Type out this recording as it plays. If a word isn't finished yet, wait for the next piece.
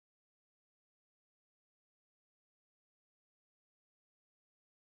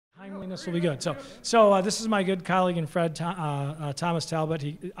Timeliness will be good. So this is my good colleague and friend, Thomas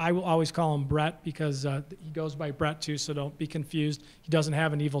Talbot. I will always call him Brett because he goes by Brett too, so don't be confused. He doesn't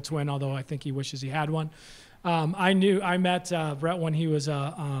have an evil twin, although I think he wishes he had one. I met Brett when he was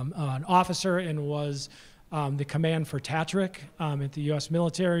an officer and was the command for Tatrick at the U.S.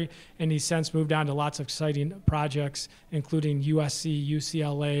 military, and he's since moved on to lots of exciting projects, including USC,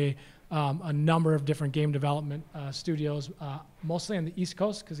 UCLA, a number of different game development studios, mostly on the East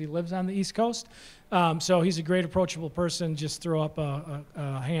Coast because he lives on the East Coast. So he's a great approachable person. Just throw up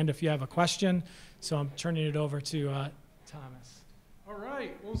a hand if you have a question. So I'm turning it over to Thomas. All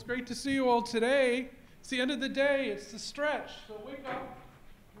right. Well, it's great to see you all today. It's the end of the day. It's the stretch. So wake up.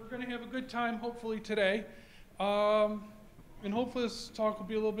 We're going to have a good time, hopefully, today. And hopefully this talk will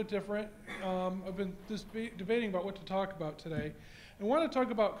be a little bit different. I've been debating about what to talk about today. I want to talk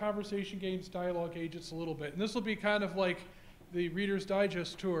about conversation games, dialogue agents a little bit. And this will be kind of like the Reader's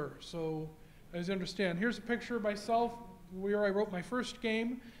Digest tour. So as you understand, here's a picture of myself where I wrote my first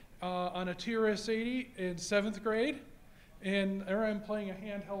game on a TRS-80 in 7th grade. And there I'm playing a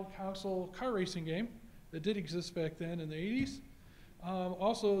handheld console car racing game that did exist back then in the 80s.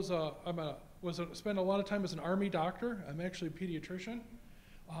 Also, spent a lot of time as an Army doctor. I'm actually a pediatrician.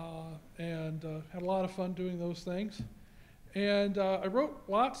 And had a lot of fun doing those things. And I wrote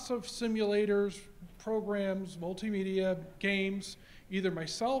lots of simulators, programs, multimedia, games, either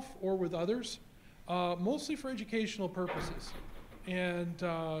myself or with others, mostly for educational purposes. And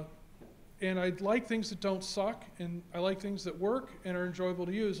I like things that don't suck, and I like things that work and are enjoyable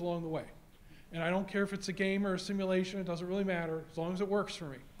to use along the way. And I don't care if it's a game or a simulation, it doesn't really matter, as long as it works for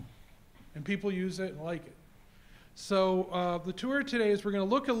me. And people use it and like it. So the tour today is we're going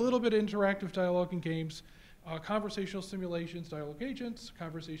to look a little bit at interactive dialogue in games, conversational simulations, dialogue agents,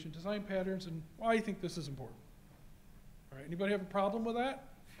 conversation design patterns, and why I think this is important. All right, anybody have a problem with that?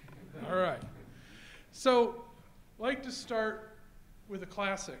 All right. So I'd like to start with a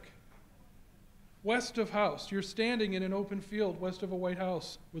classic. West of house. You're standing in an open field west of a white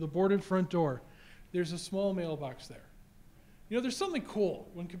house with a boarded front door. There's a small mailbox there. You know, there's something cool.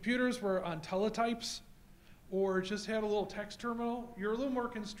 When computers were on teletypes, or just had a little text terminal, you're a little more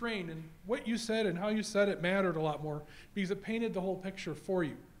constrained, and what you said and how you said it mattered a lot more because it painted the whole picture for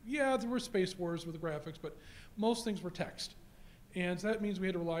you. Yeah, there were space wars with the graphics, but most things were text. And so that means we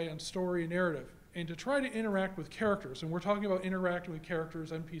had to rely on story and narrative. And to try to interact with characters, and we're talking about interacting with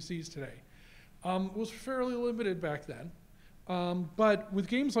characters, NPCs today, was fairly limited back then. But with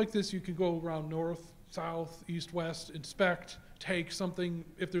games like this, you can go around north, south, east, west, inspect, take something.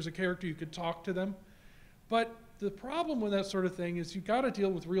 If there's a character, you could talk to them. But the problem with that sort of thing is you've got to deal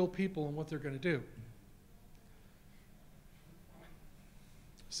with real people and what they're going to do.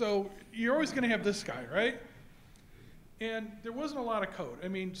 So you're always going to have this guy, right? And there wasn't a lot of code. I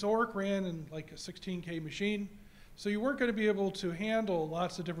mean, Zork ran in like a 16K machine, so you weren't going to be able to handle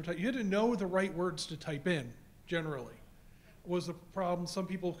lots of different types. You had to know the right words to type in, generally. Was the problem. Some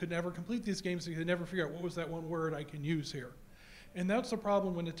people could never complete these games, so they could never figure out what was that one word I can use here. And that's the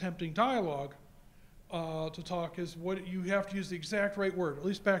problem when attempting dialogue. To talk is what you have to use the exact right word. At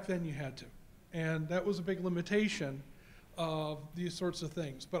least back then you had to. And that was a big limitation of these sorts of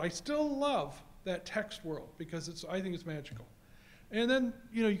things. But I still love that text world because I think it's magical. And then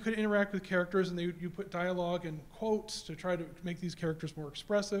you could interact with characters and you put dialogue and quotes to try to make these characters more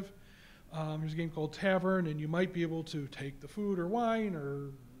expressive. There's a game called Tavern, and you might be able to take the food or wine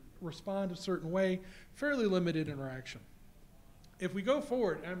or respond a certain way. Fairly limited interaction. If we go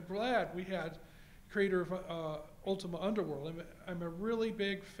forward, I'm glad we had creator of Ultima Underworld. I'm a really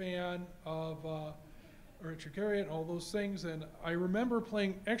big fan of Richard Garriott and all those things, and I remember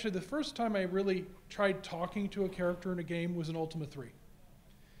playing, actually the first time I really tried talking to a character in a game was in Ultima 3.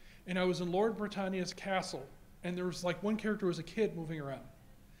 And I was in Lord Britannia's castle, and there was like one character was a kid moving around.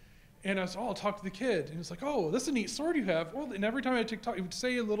 And I was, I'll talk to the kid. And it's like, oh, that's a neat sword you have. Well, and every time I talk, he would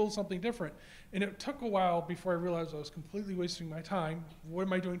say a little something different. And it took a while before I realized I was completely wasting my time. What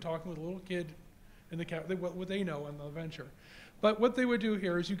am I doing talking with a little kid in the cat? What would they know on the adventure? But what they would do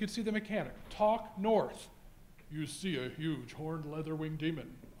here is you could see the mechanic. Talk north. You see a huge horned leather-winged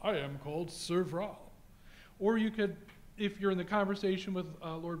demon. I am called Sir Vral. Or you could, if you're in the conversation with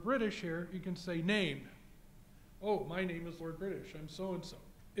Lord British here, you can say name. Oh, my name is Lord British. I'm so-and-so.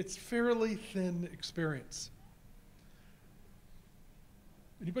 It's fairly thin experience.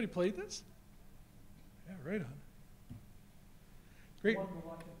 Anybody played this? Yeah, right on. Great.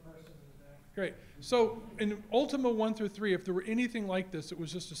 Great. So in Ultima 1 through 3, if there were anything like this, it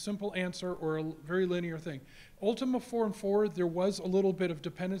was just a simple answer or a very linear thing. Ultima 4 and 4, there was a little bit of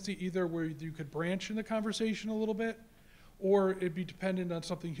dependency, either where you could branch in the conversation a little bit, or it'd be dependent on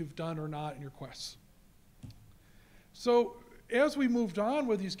something you've done or not in your quests. So as we moved on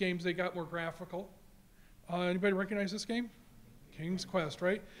with these games, they got more graphical. Anybody recognize this game? King's Quest,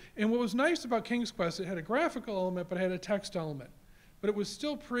 right? And what was nice about King's Quest, it had a graphical element, but it had a text element. But it was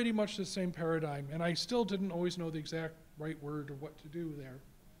still pretty much the same paradigm, and I still didn't always know the exact right word or what to do there.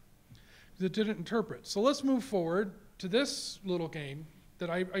 It didn't interpret. So let's move forward to this little game that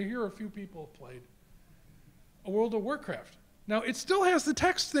I hear a few people have played, a World of Warcraft. Now, it still has the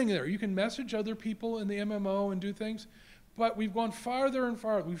text thing there. You can message other people in the MMO and do things, but we've gone farther and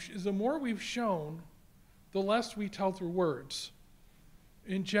farther. The more we've shown, the less we tell through words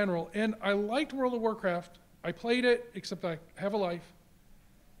in general. And I liked World of Warcraft. I played it, except I have a life,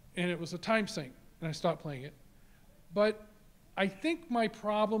 and it was a time sink, and I stopped playing it. But I think my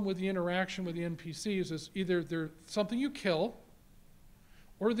problem with the interaction with the NPCs is either they're something you kill,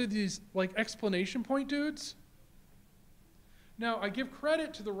 or they're these like explanation point dudes. Now, I give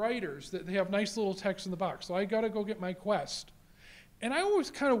credit to the writers that they have nice little text in the box, so I gotta go get my quest. And I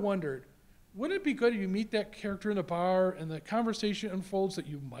always kind of wondered, wouldn't it be good if you meet that character in a bar and the conversation unfolds that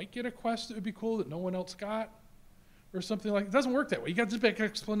you might get a quest that would be cool that no one else got? Or something like, it doesn't work that way. You got this big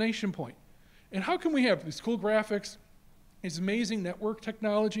explanation point. And how can we have these cool graphics, these amazing network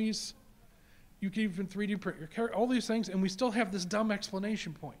technologies, you can even 3D print your character, all these things, and we still have this dumb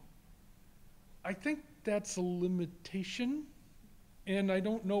explanation point? I think that's a limitation, and I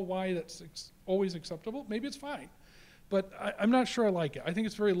don't know why that's always acceptable. Maybe it's fine, but I'm not sure I like it. I think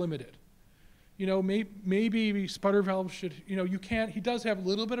it's very limited. You know, maybe Sputter Valve should, you know, he does have a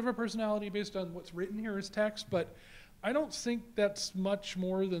little bit of a personality based on what's written here as text, but I don't think that's much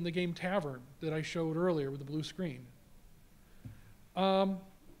more than the game Tavern that I showed earlier with the blue screen.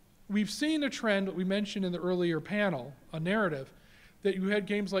 We've seen a trend that we mentioned in the earlier panel, a narrative, that you had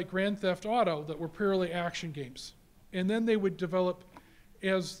games like Grand Theft Auto that were purely action games. And then they would develop,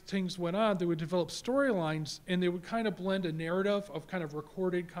 as things went on, they would develop storylines, and they would kind of blend a narrative of kind of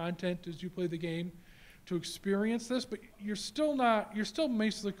recorded content as you play the game to experience this, but you're still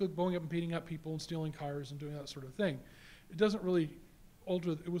basically going up and beating up people and stealing cars and doing that sort of thing. It doesn't really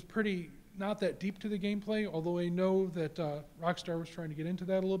alter, it was pretty not that deep to the gameplay, although I know that Rockstar was trying to get into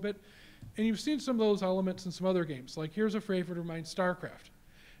that a little bit. And you've seen some of those elements in some other games, like here's a favorite of mine, StarCraft.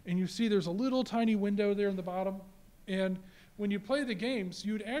 And you see there's a little tiny window there in the bottom, and when you play the games,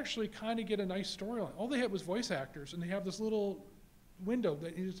 you'd actually kind of get a nice storyline. All they had was voice actors, and they have this little window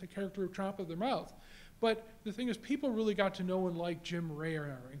that is a character at the top of their mouth. But the thing is, people really got to know and like Jim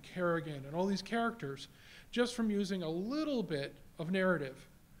Rayer and Kerrigan and all these characters just from using a little bit of narrative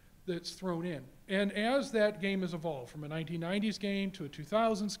that's thrown in. And as that game has evolved from a 1990s game to a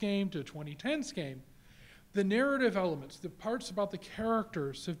 2000s game to a 2010s game, the narrative elements, the parts about the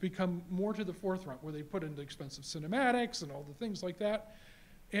characters have become more to the forefront, where they put in the expensive cinematics and all the things like that.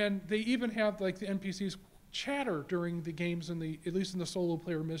 And they even have like the NPCs chatter during the games, at least in the solo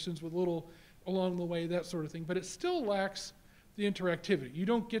player missions, with little along the way, that sort of thing. But it still lacks the interactivity. You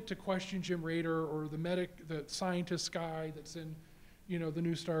don't get to question Jim Rader or the scientist guy that's in, you know, the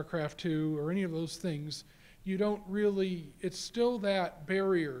new StarCraft 2 or any of those things. You don't really, it's still that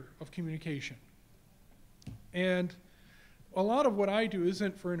barrier of communication. And a lot of what I do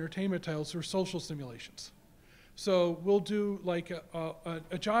isn't for entertainment titles, they're social simulations. So we'll do like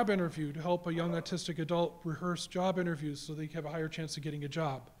a job interview to help a young autistic adult rehearse job interviews so they have a higher chance of getting a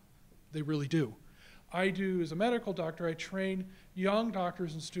job. They really do. I do, as a medical doctor, I train young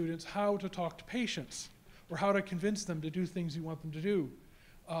doctors and students how to talk to patients, or how to convince them to do things you want them to do,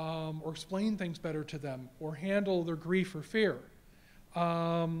 or explain things better to them, or handle their grief or fear.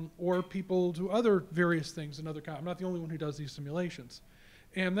 Or people do other various things in other kinds. I'm not the only one who does these simulations.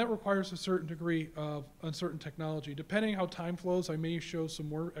 And that requires a certain degree of uncertain technology. Depending how time flows, I may show some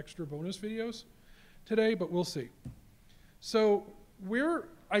more extra bonus videos today, but we'll see. So where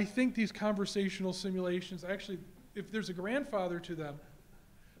I think these conversational simulations, actually, if there's a grandfather to them,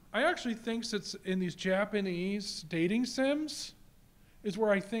 I actually think it's in these Japanese dating sims is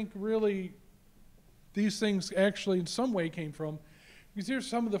where I think really these things actually in some way came from. Because here's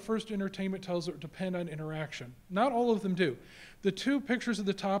some of the first entertainment titles that depend on interaction. Not all of them do. The two pictures at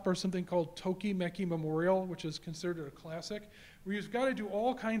the top are something called Tokimeki Memorial, which is considered a classic, where you've got to do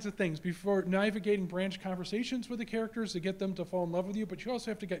all kinds of things before navigating branch conversations with the characters to get them to fall in love with you, but you also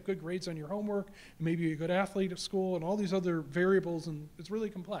have to get good grades on your homework, and maybe you're a good athlete at school, and all these other variables, and it's really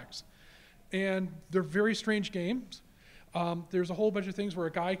complex. And they're very strange games. There's a whole bunch of things where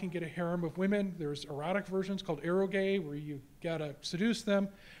a guy can get a harem of women. There's erotic versions called eroge, where you gotta seduce them.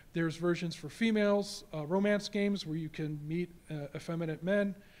 There's versions for females, romance games where you can meet effeminate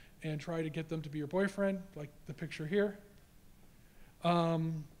men and try to get them to be your boyfriend, like the picture here.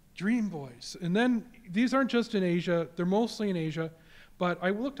 Dream Boys. And then these aren't just in Asia, they're mostly in Asia, but I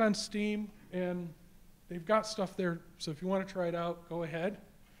looked on Steam and they've got stuff there, so if you want to try it out, go ahead.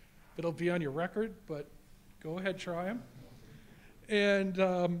 It'll be on your record, but go ahead, try them. And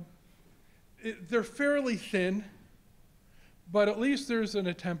they're fairly thin, but at least there's an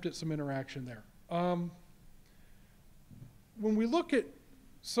attempt at some interaction there. When we look at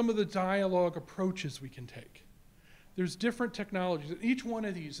some of the dialogue approaches we can take, there's different technologies. Each one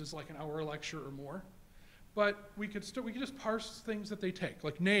of these is like an hour lecture or more, but we could just parse things that they take,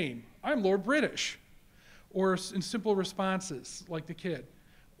 like name, I'm Lord British, or in simple responses, like the kid.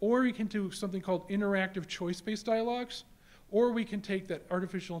 Or we can do something called interactive choice-based dialogues, or we can take that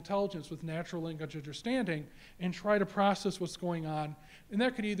artificial intelligence with natural language understanding and try to process what's going on. And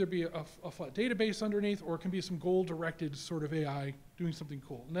that could either be a flat database underneath, or it can be some goal-directed sort of AI doing something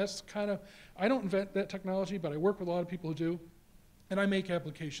cool. And that's kind of, I don't invent that technology, but I work with a lot of people who do, and I make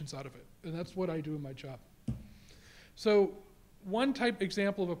applications out of it. And that's what I do in my job. So one type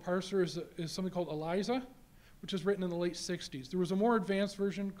example of a parser is something called ELIZA, which was written in the late 60s. There was a more advanced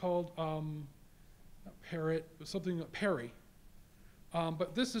version called not Parrot, but something like Perry.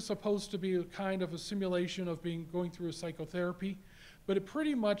 But this is supposed to be a kind of a simulation of going through a psychotherapy. But it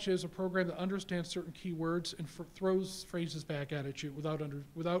pretty much is a program that understands certain keywords and throws phrases back at you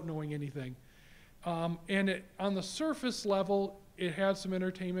without knowing anything. And on the surface level, it has some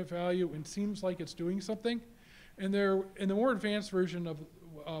entertainment value and seems like it's doing something. And in the more advanced version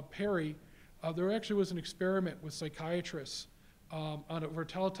of Perry, there actually was an experiment with psychiatrists over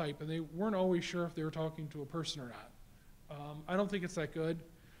teletype, and they weren't always sure if they were talking to a person or not. I don't think it's that good,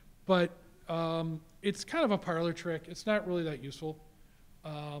 but it's kind of a parlor trick. It's not really that useful,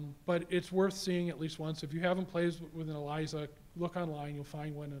 but it's worth seeing at least once. If you haven't played with an ELIZA, look online, you'll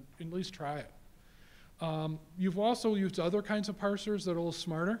find one, and at least try it. You've also used other kinds of parsers that are a little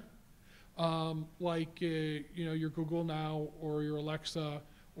smarter, like your Google Now or your Alexa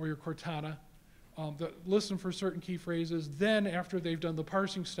or your Cortana, that listen for certain key phrases. Then after they've done the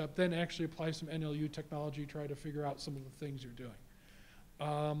parsing step, then actually apply some NLU technology, try to figure out some of the things you're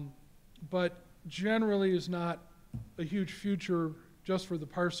doing. But generally is not a huge future just for the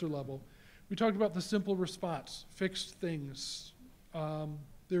parser level. We talked about the simple response, fixed things.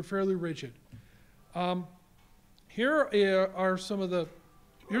 They're fairly rigid. Here are some of the,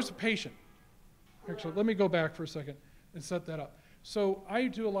 here's a patient. Actually, let me go back for a second and set that up. So I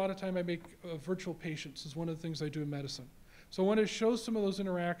do a lot of time, I make virtual patients is one of the things I do in medicine. So I want to show some of those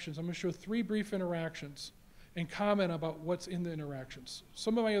interactions. I'm going to show 3 brief interactions and comment about what's in the interactions.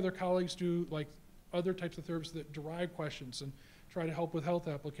 Some of my other colleagues do like other types of therapies that derive questions and try to help with health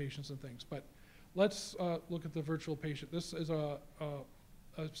applications and things. But let's look at the virtual patient. This is a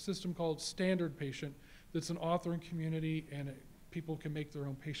system called Standard Patient that's an authoring community, and people can make their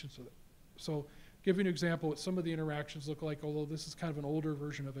own patients with it. So give you an example what some of the interactions look like, although this is kind of an older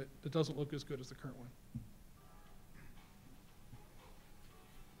version of it that doesn't look as good as the current one.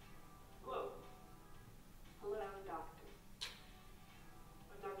 Hello. Hello, I'm a doctor.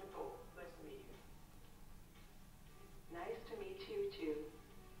 I'm Dr. Bolt. Nice to meet you. Nice to meet you, too.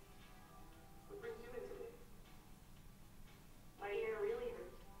 What brings you in today? My ear really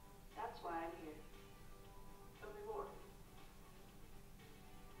hurts. That's why I'm here. Tell me more.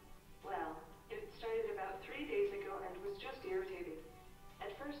 Well, it started about 3 days ago and was just irritating.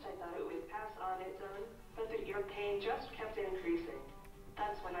 At first I thought it would pass on its own, but the ear pain just kept increasing.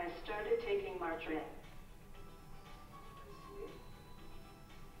 That's when I started taking Martrin.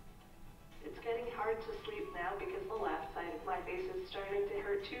 It's getting hard to sleep now because the left side of my face is starting to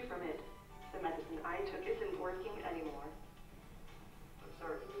hurt too from it. The medicine I took isn't working anymore. I'm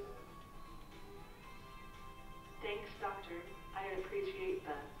sorry to hear that. Thanks, doctor. I appreciate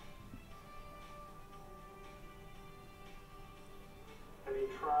that. Have you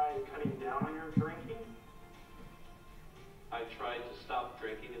tried cutting down on your drinking? I tried to stop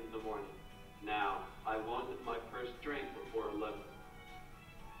drinking in the morning. Now, I wanted my first drink before 11.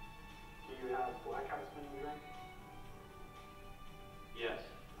 Do you have blackouts when you drink? Yes,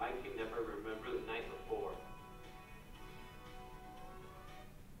 I can never remember the night before.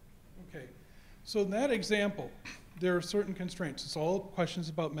 Okay, so in that example, there are certain constraints. It's all questions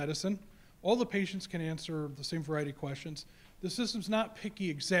about medicine. All the patients can answer the same variety of questions. The system's not picky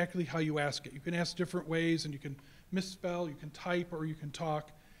exactly how you ask it. You can ask different ways, and you can misspell, you can type, or you can talk.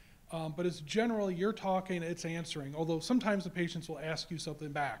 But it's generally you're talking, it's answering, although sometimes the patients will ask you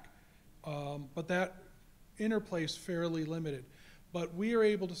something back. But that interplay is fairly limited. But we are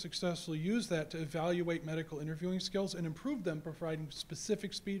able to successfully use that to evaluate medical interviewing skills and improve them, providing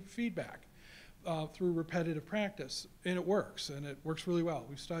specific feedback. through repetitive practice, and it works really well.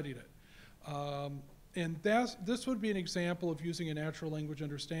 We've studied it. And this would be an example of using a natural language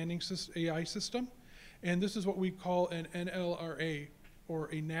understanding AI system, and this is what we call an NLRA, or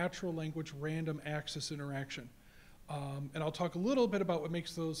a natural language random access interaction. And I'll talk a little bit about what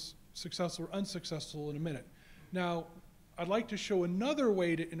makes those successful or unsuccessful in a minute. Now, I'd like to show another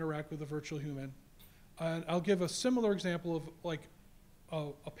way to interact with a virtual human, and I'll give a similar example of like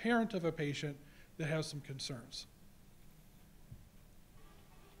a parent of a patient that has some concerns.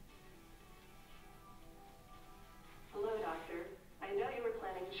 Hello, doctor. I know you were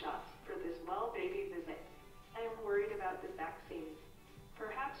planning shots for this well baby visit. I am worried about the vaccines.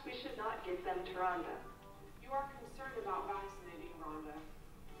 Perhaps we should not give them to Rhonda. You are concerned about vaccinating Rhonda.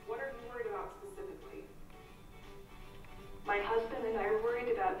 What are you worried about specifically? My husband and I are worried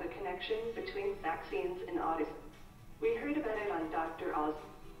about the connection between vaccines and autism. We heard about it on Dr. Oz.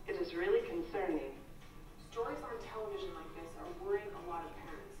 It is really concerning. Stories on television like this are worrying a lot of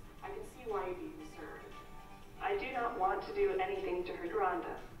parents. I can see why you'd be concerned. I do not want to do anything to hurt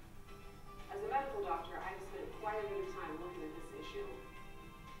Rhonda. As a medical doctor, I have spent quite a bit of time looking at this issue.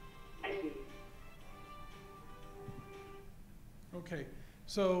 I see. Okay,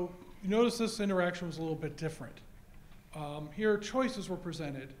 so you notice this interaction was a little bit different. Here, choices were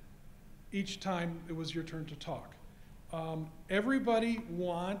presented each time it was your turn to talk. Everybody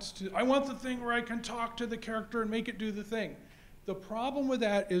wants to, I want the thing where I can talk to the character and make it do the thing. The problem with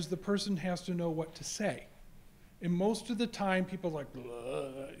that is the person has to know what to say. And most of the time, people are like,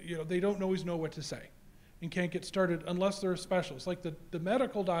 you know, they don't always know what to say and can't get started unless they're a specialist. Like the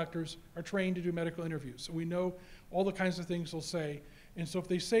medical doctors are trained to do medical interviews. So we know all the kinds of things they'll say. And so if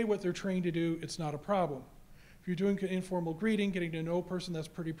they say what they're trained to do, it's not a problem. If you're doing an informal greeting, getting to know a person, that's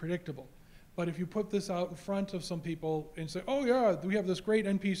pretty predictable. But if you put this out in front of some people and say, oh yeah, we have this great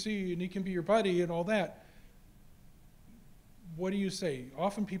NPC and he can be your buddy and all that, what do you say?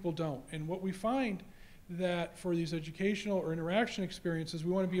 Often people don't. And what we find that for these educational or interaction experiences,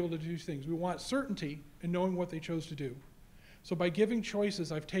 we want to be able to do things. We want certainty in knowing what they chose to do. So by giving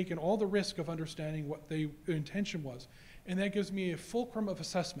choices, I've taken all the risk of understanding what their intention was. And that gives me a fulcrum of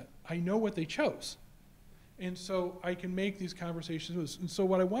assessment. I know what they chose. And so I can make these conversations. And so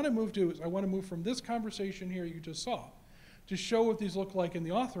what I want to move to is I want to move from this conversation here you just saw to show what these look like in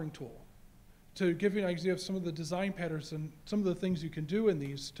the authoring tool, to give you an idea of some of the design patterns and some of the things you can do in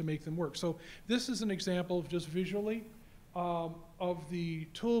these to make them work. So this is an example of just visually of the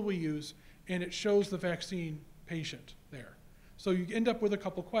tool we use, and it shows the vaccine patient there. So you end up with a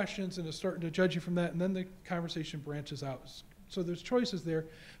couple questions, and it's starting to judge you from that, and then the conversation branches out. So there's choices there,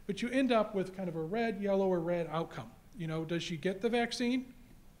 but you end up with kind of a red, yellow, or red outcome. You know, does she get the vaccine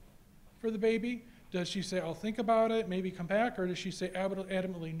for the baby? Does she say, I'll think about it, maybe come back, or does she say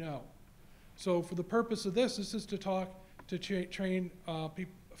adamantly no? So for the purpose of this is to talk to train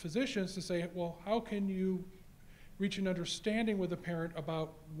physicians to say, well, how can you reach an understanding with a parent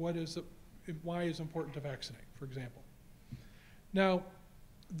about why it's important to vaccinate, for example. Now,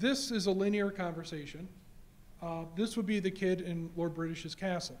 this is a linear conversation. This would be the kid in Lord British's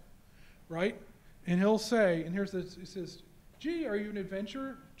castle, right? And he'll say, and here's this, he says, gee, are you an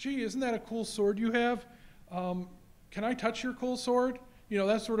adventurer? Gee, isn't that a cool sword you have? Can I touch your cool sword? You know,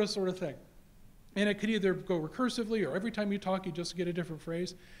 that sort of thing. And it could either go recursively, or every time you talk, you just get a different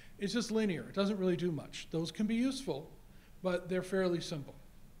phrase. It's just linear. It doesn't really do much. Those can be useful, but they're fairly simple.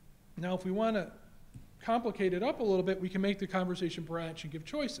 Now, if we want to complicate it up a little bit, we can make the conversation branch and give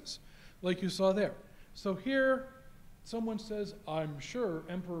choices, like you saw there. So here, someone says, I'm sure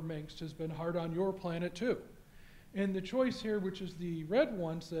Emperor Mengsk has been hard on your planet too. And the choice here, which is the red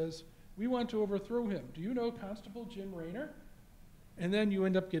one, says, we want to overthrow him. Do you know Constable Jim Raynor? And then you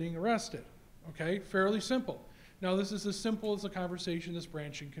end up getting arrested. Okay, fairly simple. Now this is as simple as a conversation this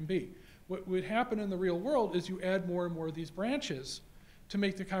branching can be. What would happen in the real world is you add more and more of these branches to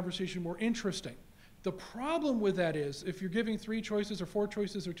make the conversation more interesting. The problem with that is, if you're giving 3 choices or 4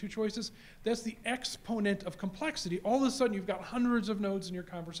 choices or 2 choices, that's the exponent of complexity. All of a sudden, you've got hundreds of nodes in your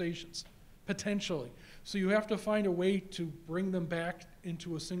conversations, potentially. So you have to find a way to bring them back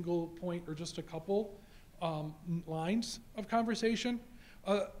into a single point or just a couple lines of conversation.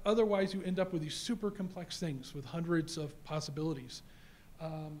 Otherwise, you end up with these super complex things with hundreds of possibilities.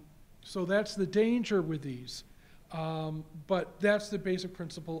 So that's the danger with these. But that's the basic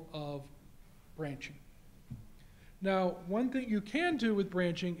principle of branching. Now, one thing you can do with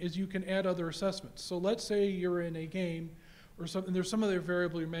branching is you can add other assessments. So let's say you're in a game or something, there's some other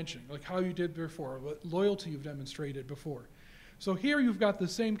variable you're mentioning, like how you did before, what loyalty you've demonstrated before. So here you've got the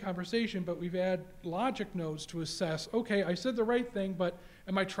same conversation, but we've added logic nodes to assess, okay, I said the right thing, but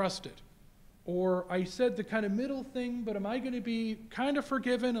am I trusted? Or I said the kind of middle thing, but am I going to be kind of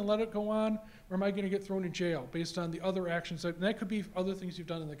forgiven and let it go on, or am I going to get thrown in jail based on the other actions? And that could be other things you've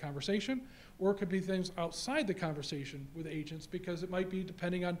done in the conversation, or it could be things outside the conversation with agents, because it might be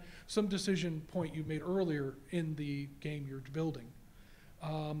depending on some decision point you made earlier in the game you're building.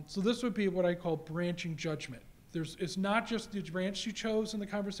 So this would be what I call branching judgment. It's not just the branch you chose in the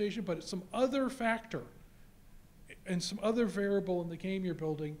conversation, but it's some other factor and some other variable in the game you're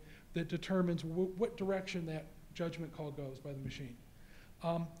building that determines what direction that judgment call goes by the machine.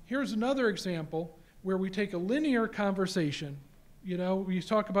 Here's another example where we take a linear conversation. You know, you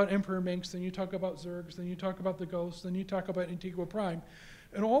talk about Emperor Minx, then you talk about Zergs, then you talk about the Ghost, then you talk about Antigua Prime.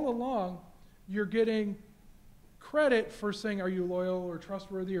 And all along, you're getting credit for saying, are you loyal or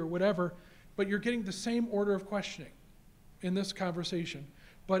trustworthy or whatever, but you're getting the same order of questioning in this conversation.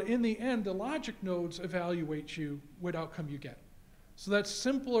 But in the end, the logic nodes evaluate you what outcome you get. So that's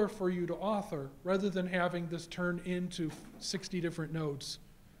simpler for you to author rather than having this turn into 60 different nodes.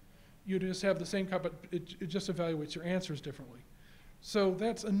 You just have the same, but it just evaluates your answers differently. So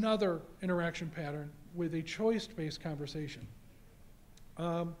that's another interaction pattern with a choice-based conversation.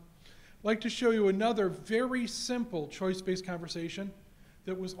 I'd like to show you another very simple choice-based conversation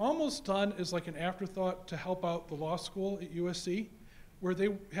that was almost done as like an afterthought to help out the law school at USC, where they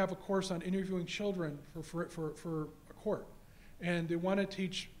have a course on interviewing children for a court. And they want to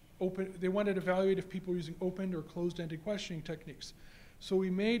teach they want to evaluate if people are using open or closed-ended questioning techniques. So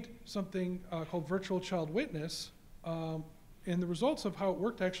we made something called virtual child witness, and the results of how it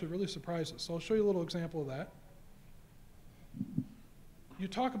worked actually really surprised us. So I'll show you a little example of that. You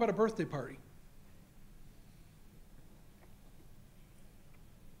talk about a birthday party.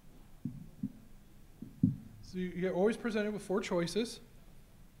 So you're always presented with 4 choices.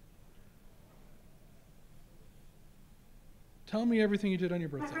 Tell me everything you did on your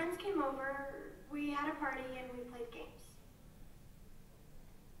birthday. My friends came over, we had a party, and we played games.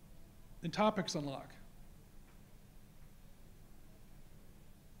 And topics unlock.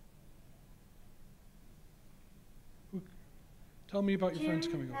 Tell me about your friends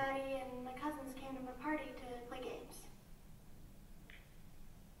coming over. Maddie, and my cousins came to my party to play games.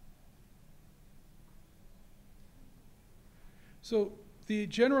 So the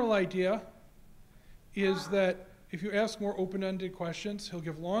general idea is that if you ask more open-ended questions, he'll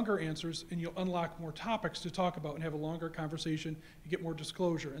give longer answers, and you'll unlock more topics to talk about and have a longer conversation. You get more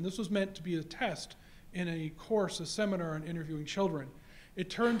disclosure. And this was meant to be a test in a course, a seminar on interviewing children. It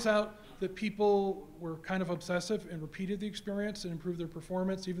turns out that people were kind of obsessive and repeated the experience and improved their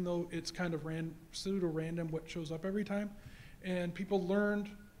performance, even though it's kind of pseudo-random what shows up every time. And people learned,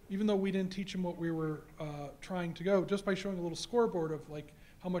 even though we didn't teach them what we were trying to go, just by showing a little scoreboard of like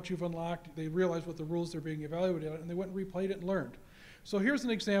how much you've unlocked, they realized what the rules they're being evaluated at, and they went and replayed it and learned. So here's an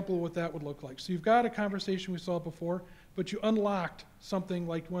example of what that would look like. So you've got a conversation we saw before, but you unlocked something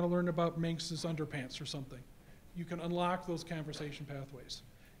like you want to learn about Minx's underpants or something. You can unlock those conversation pathways.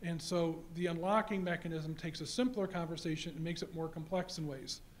 And so the unlocking mechanism takes a simpler conversation and makes it more complex in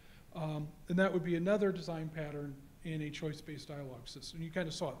ways. And that would be another design pattern in a choice-based dialogue system. And you kind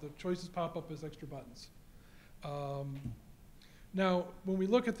of saw it. The choices pop up as extra buttons. Now, when we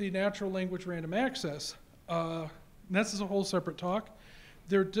look at the natural language random access, and this is a whole separate talk,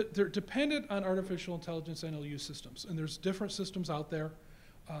 they're dependent on artificial intelligence NLU systems. And there's different systems out there,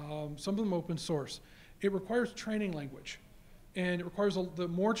 some of them open source. It requires training language. And it requires the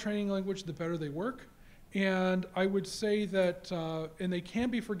more training language, the better they work. And I would say that, and they can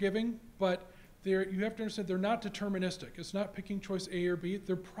be forgiving, but you have to understand they're not deterministic. It's not picking choice A or B.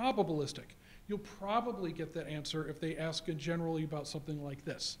 They're probabilistic. You'll probably get that answer if they ask generally about something like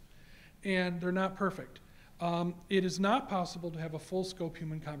this. And they're not perfect. It is not possible to have a full scope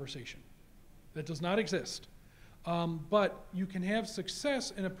human conversation. That does not exist. But you can have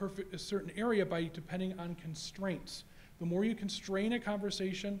success in a certain area by depending on constraints. The more you constrain a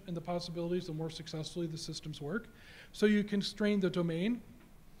conversation and the possibilities, the more successfully the systems work. So you constrain the domain.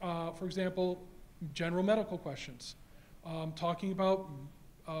 For example, general medical questions. Talking about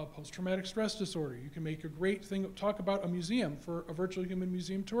post-traumatic stress disorder. You can make a great thing, talk about a museum for a virtual human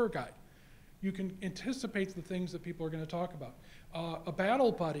museum tour guide. You can anticipate the things that people are going to talk about. A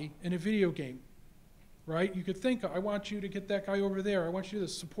battle buddy in a video game, right? You could think, I want you to get that guy over there. I want you to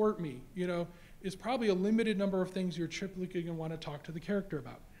support me. You know, it's probably a limited number of things you're typically going to want to talk to the character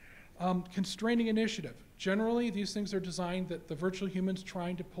about. Constraining initiative. Generally, these things are designed that the virtual human's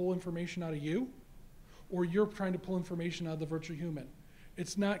trying to pull information out of you, or you're trying to pull information out of the virtual human.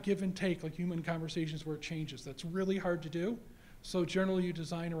 It's not give and take like human conversations where it changes. That's really hard to do. So generally you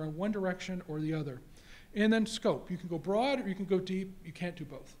design around one direction or the other. And then scope. You can go broad or you can go deep. You can't do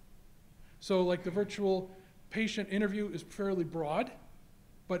both. So like the virtual patient interview is fairly broad,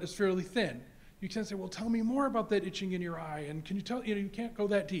 but it's fairly thin. You can say, well, tell me more about that itching in your eye, and can you tell, you can't go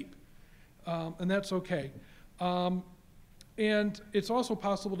that deep, and that's okay. And it's also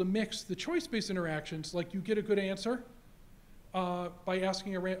possible to mix the choice-based interactions, like you get a good answer by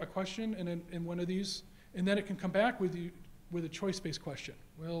asking a question in one of these, and then it can come back with you with a choice-based question.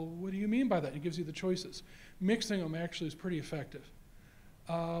 Well, what do you mean by that? It gives you the choices. Mixing them actually is pretty effective.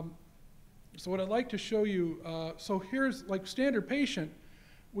 So what I'd like to show you, so here's like standard patient,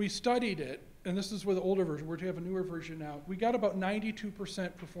 we studied it, and this is with the older version. We're to have a newer version now. We got about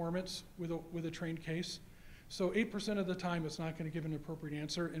 92% performance with a trained case. So 8% of the time it's not going to give an appropriate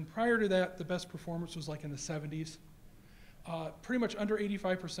answer. And prior to that, the best performance was like in the 70s. Pretty much under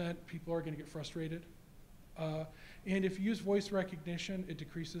 85%, people are going to get frustrated. And if you use voice recognition, it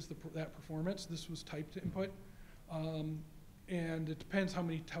decreases that performance. This was typed input. And it depends how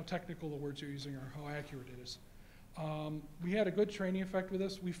technical the words you're using or how accurate it is. We had a good training effect with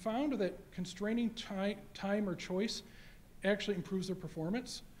this. We found that constraining time or choice actually improves their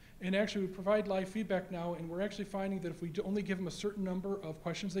performance. And actually, we provide live feedback now, and we're actually finding that if we only give them a certain number of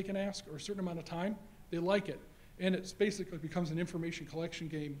questions they can ask or a certain amount of time, they like it. And it basically becomes an information collection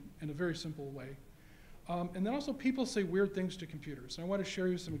game in a very simple way. And then also people say weird things to computers. And I want to share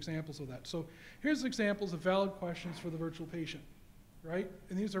you some examples of that. So here's examples of valid questions for the virtual patient, right?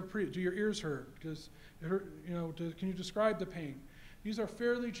 And these are do your ears hurt? Because can you describe the pain? These are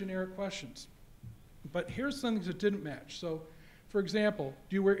fairly generic questions. But here's some things that didn't match. So for example,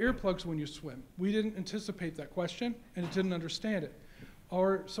 do you wear earplugs when you swim? We didn't anticipate that question, and it didn't understand it.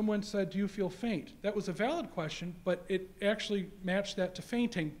 Or someone said, do you feel faint? That was a valid question, but it actually matched that to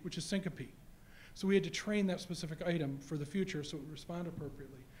fainting, which is syncope. So we had to train that specific item for the future so it would respond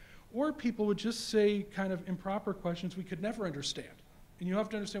appropriately. Or people would just say kind of improper questions we could never understand. And you have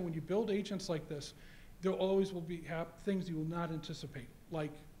to understand when you build agents like this, there always will be things you will not anticipate,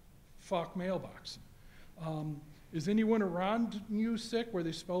 like fuck mailbox. Is anyone around you sick where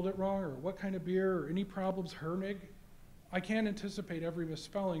they spelled it wrong, or what kind of beer, or any problems, Hernig? I can't anticipate every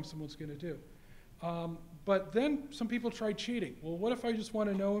misspelling someone's going to do. But then some people tried cheating. Well, what if I just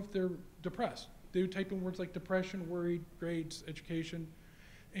want to know if they're depressed? They would type in words like depression, worried, grades, education.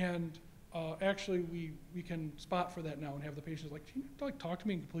 And actually, we can spot for that now and have the patient like, can you talk to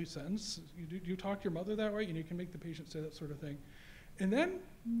me in a complete sentence? Do you talk to your mother that way? And you can make the patient say that sort of thing. And then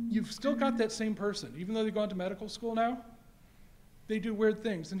you've still got that same person. Even though they've gone to medical school now, they do weird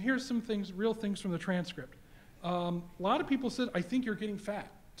things. And here's some things, real things from the transcript. A lot of people said, I think you're getting fat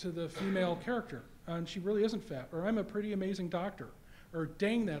to the female character. And she really isn't fat. Or I'm a pretty amazing doctor. Or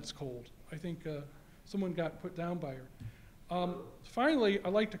dang, that's cold. I think someone got put down by her. Finally, I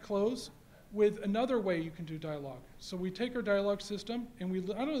like to close with another way you can do dialogue. So we take our dialogue system and we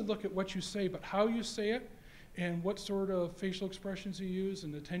not only look at what you say, but how you say it and what sort of facial expressions you use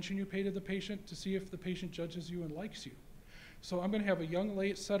and attention you pay to the patient to see if the patient judges you and likes you. So I'm going to have a young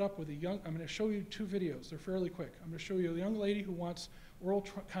lady set up with I'm going to show you 2 videos. They're fairly quick. I'm going to show you a young lady who wants oral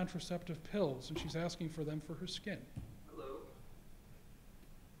contraceptive pills, and she's asking for them for her skin. Hello.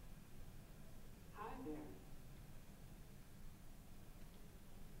 Hi there.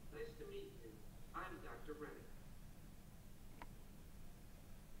 Nice to meet you. I'm Dr. Rennick.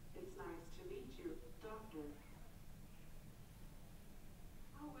 It's nice to meet you, Doctor.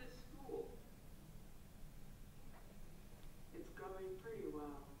 How is school? It's going pretty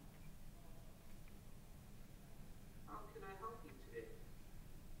well. How can I help you today?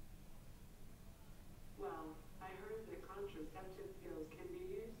 Well, I heard that contraceptive pills can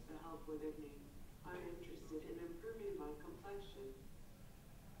be used to help with acne. I'm interested in improving my complexion.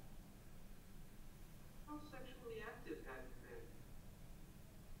 How sexually active have you been?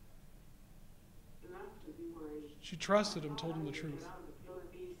 Enough to be worried. She trusted him, told him the truth.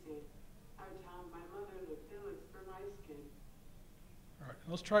 I tell my mother the pill is for my skin. All right,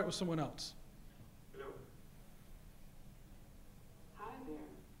 let's try it with someone else. Hello. Hi there.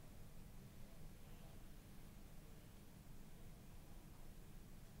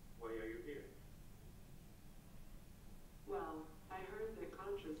 Why are you here? Well, I heard that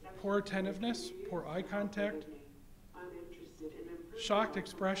contraceptive Poor pills can be attentiveness, used poor to eye help with contact, acne. I'm interested in improving shocked my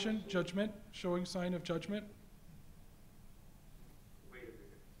expression, complexion. judgment, showing sign of judgment. Wait a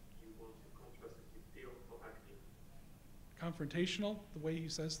minute. You want a contraceptive pill for acne? Confrontational, the way he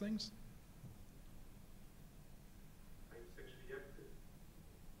says things. I'm sexually active.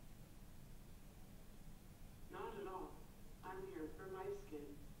 Not at all. I'm here for my skin.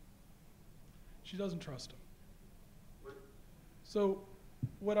 She doesn't trust him. What? So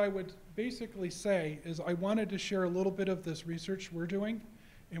what I would basically say is I wanted to share a little bit of this research we're doing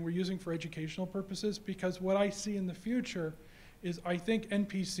and we're using for educational purposes, because what I see in the future is I think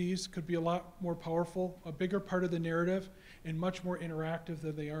NPCs could be a lot more powerful, a bigger part of the narrative, and much more interactive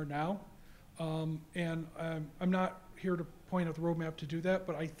than they are now. I'm not here to point out the roadmap to do that,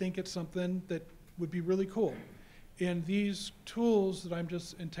 but I think it's something that would be really cool. And these tools that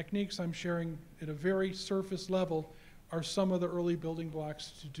and techniques I'm sharing at a very surface level are some of the early building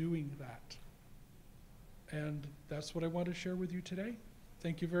blocks to doing that. And that's what I want to share with you today.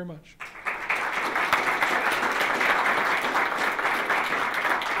 Thank you very much.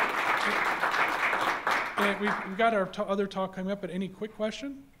 And we've got our other talk coming up, but any quick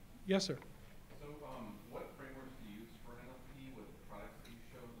question? Yes, sir. So what frameworks do you use for NLP with the products that you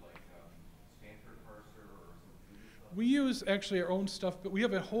showed, like Stanford Parser or some stuff? We use actually our own stuff, but we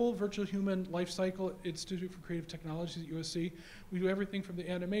have a whole virtual human life cycle Institute for Creative Technologies at USC. We do everything from the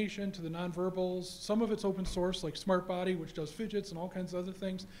animation to the nonverbals. Some of it's open source, like SmartBody, which does fidgets and all kinds of other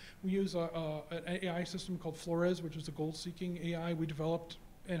things. We use an AI system called Flores, which is a goal-seeking AI we developed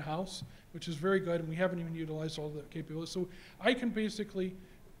in-house, which is very good, and we haven't even utilized all the capabilities. So I can basically,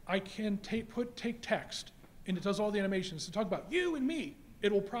 take text, and it does all the animations. So talk about you and me.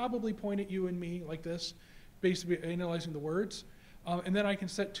 It will probably point at you and me like this, basically analyzing the words. And then I can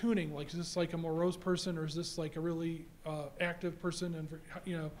set tuning, like is this like a morose person, or is this like a really active person,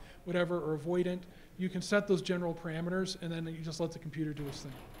 and whatever, or avoidant. You can set those general parameters, and then you just let the computer do its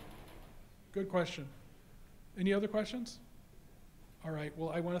thing. Good question. Any other questions? All right, well,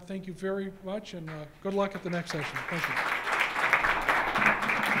 I want to thank you very much, and good luck at the next session. Thank you.